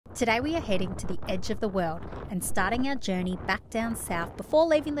Today we are heading to the edge of the world and starting our journey back down south before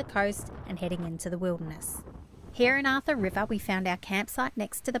leaving the coast and heading into the wilderness. Here in Arthur River we found our campsite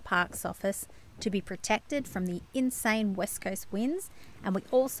next to the parks office to be protected from the insane west coast winds, and we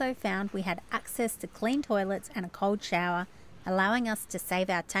also found we had access to clean toilets and a cold shower, allowing us to save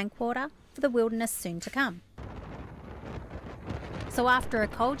our tank water for the wilderness soon to come. So after a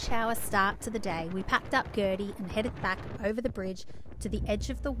cold shower start to the day, we packed up Gertie and headed back over the bridge to the edge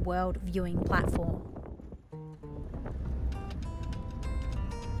of the world viewing platform.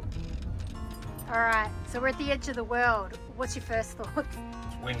 Alright, so we're at the edge of the world. What's your first thought?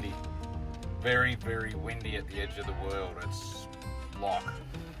 It's windy. Very, very windy at the edge of the world. It's like,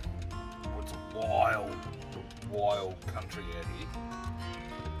 it's a wild, wild country out here.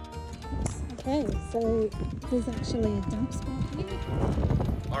 Okay, so there's actually a dump spot here.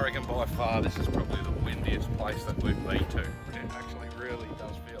 I reckon by far this is probably the windiest place that we've been to. It actually really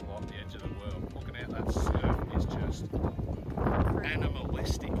does feel like the edge of the world. Looking out that surf is just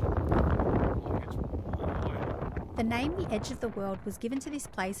animalistic. Like it's wild. The name The Edge of the World was given to this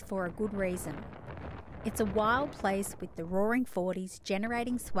place for a good reason. It's a wild place with the roaring 40s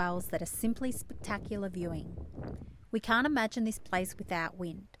generating swells that are simply spectacular viewing. We can't imagine this place without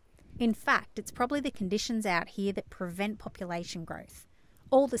wind. In fact, it's probably the conditions out here that prevent population growth.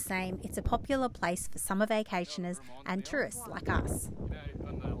 All the same, it's a popular place for summer vacationers and tourists like us. You know,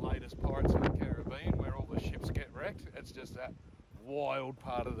 on the latest Pirates of the Caribbean, where all the ships get wrecked, it's just that wild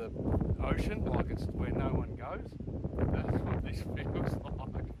part of the ocean, like it's where no one goes. That's what this feels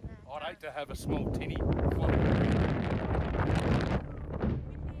like. I'd hate to have a small tinny floating around.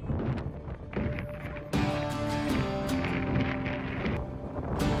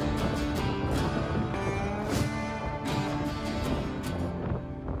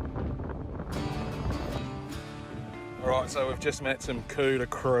 Alright, so we've just met some Cooter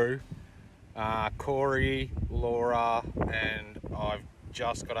crew, Corey, Laura, and I've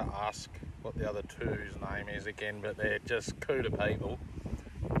just got to ask what the other two's name is again, but they're just Cooter people.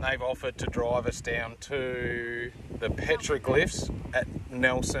 They've offered to drive us down to the petroglyphs at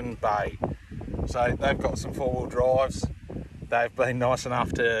Nelson Bay. So they've got some four-wheel drives. They've been nice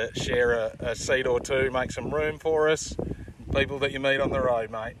enough to share a seat or two, make some room for us. People that you meet on the road,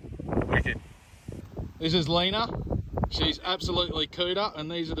 mate. Wicked. This is Liina. She's absolutely Cooter,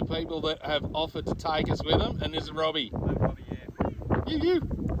 and these are the people that have offered to take us with them. And this is Robbie. You.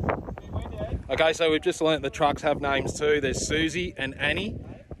 Okay, so we've just learnt the trucks have names too. There's Susie and Annie.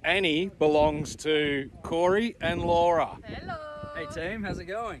 Annie belongs to Corey and Laura. Hello. Hey team, how's it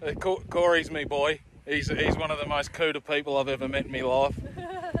going? Corey's me boy. He's one of the most Cooter people I've ever met in my life.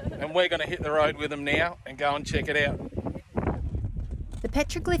 And we're going to hit the road with him now and go and check it out. The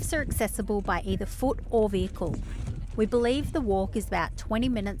petroglyphs are accessible by either foot or vehicle. We believe the walk is about 20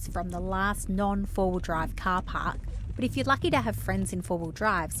 minutes from the last non-four-wheel drive car park, but if you're lucky to have friends in four-wheel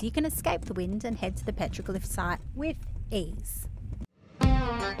drives, you can escape the wind and head to the petroglyph site with ease.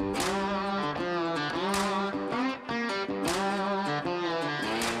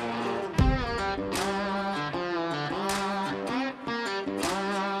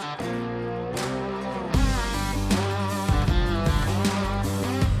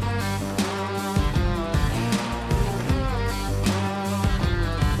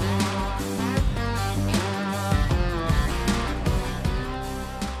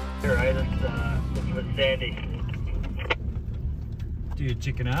 Sandy. Do you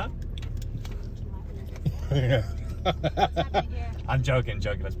chicken out? Yeah. I'm joking,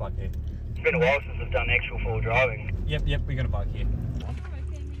 let's park here. It's been a while since I've done actual full driving. Yep, we're gonna park here.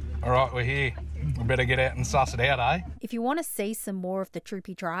 Alright, we're here. We better get out and suss it out, eh? If you want to see some more of the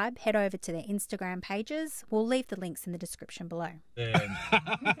Troopy tribe, head over to their Instagram pages. We'll leave the links in the description below.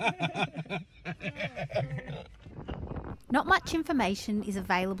 Not much information is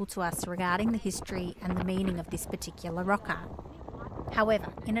available to us regarding the history and the meaning of this particular rock art.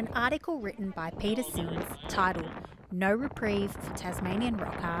 However, in an article written by Peter Sims titled "No Reprieve for Tasmanian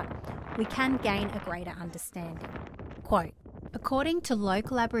Rock Art," we can gain a greater understanding. Quote, according to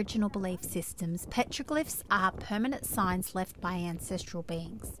local Aboriginal belief systems, petroglyphs are permanent signs left by ancestral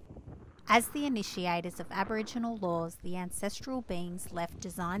beings. As the initiators of Aboriginal laws, the ancestral beings left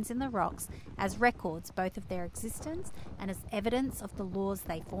designs in the rocks as records both of their existence and as evidence of the laws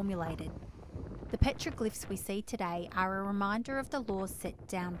they formulated. The petroglyphs we see today are a reminder of the laws set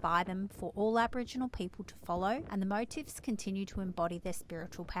down by them for all Aboriginal people to follow, and the motifs continue to embody their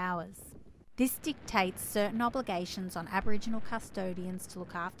spiritual powers. This dictates certain obligations on Aboriginal custodians to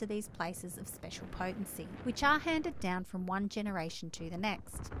look after these places of special potency, which are handed down from one generation to the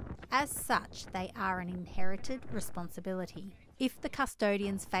next. As such, they are an inherited responsibility. If the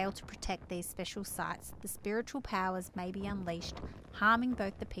custodians fail to protect these special sites, the spiritual powers may be unleashed, harming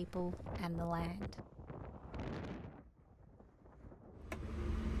both the people and the land.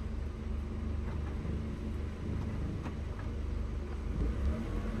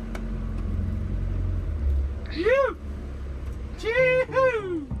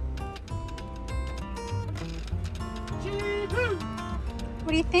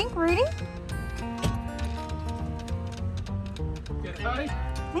 What do you think, Rudy?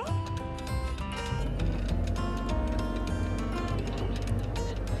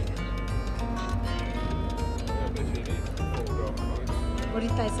 What did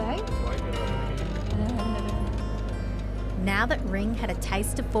they say? Now that Ring had a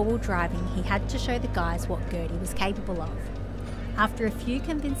taste of four-wheel driving, he had to show the guys what Gertie was capable of. After a few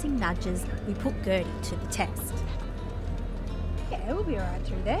convincing nudges, we put Gertie to the test. Yeah, we'll be alright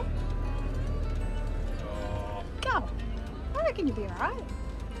through there. Come on. I reckon you'll be alright.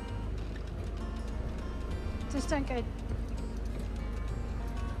 Just don't go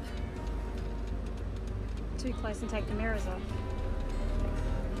too close and take the mirrors off.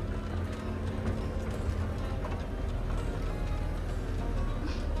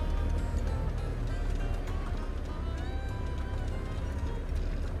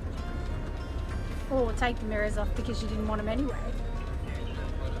 Or take the mirrors off because you didn't want them anyway.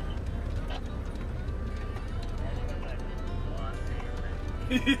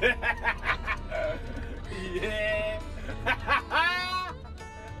 Yeah.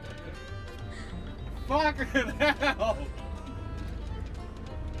 Fucking hell.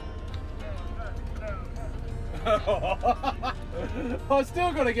 I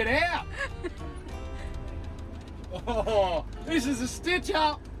still got to get out. Oh, this is a stitch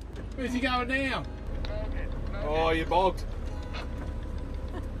up. Where's he going now? Oh, you bogged.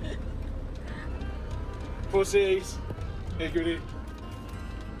 Pussies. Hey, goody.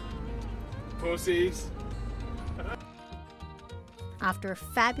 Pussies. After a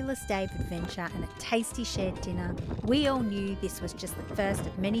fabulous day of adventure and a tasty shared dinner, we all knew this was just the first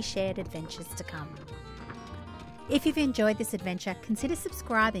of many shared adventures to come. If you've enjoyed this adventure, consider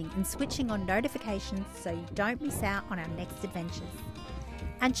subscribing and switching on notifications so you don't miss out on our next adventures.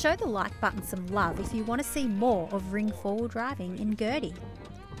 And show the like button some love if you want to see more of Ring four-wheel driving in Gertie.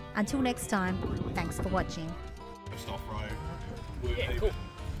 Until next time, thanks for watching. Just off-road. Yeah, cool.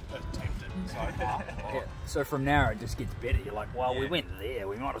 So far. Yeah. So from now it just gets better. You're like, well, we went there.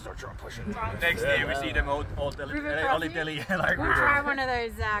 We might as well try pushing. Next year we see them old Delhi, like We'll try one of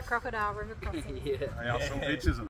those crocodile river crossings. I have some pictures of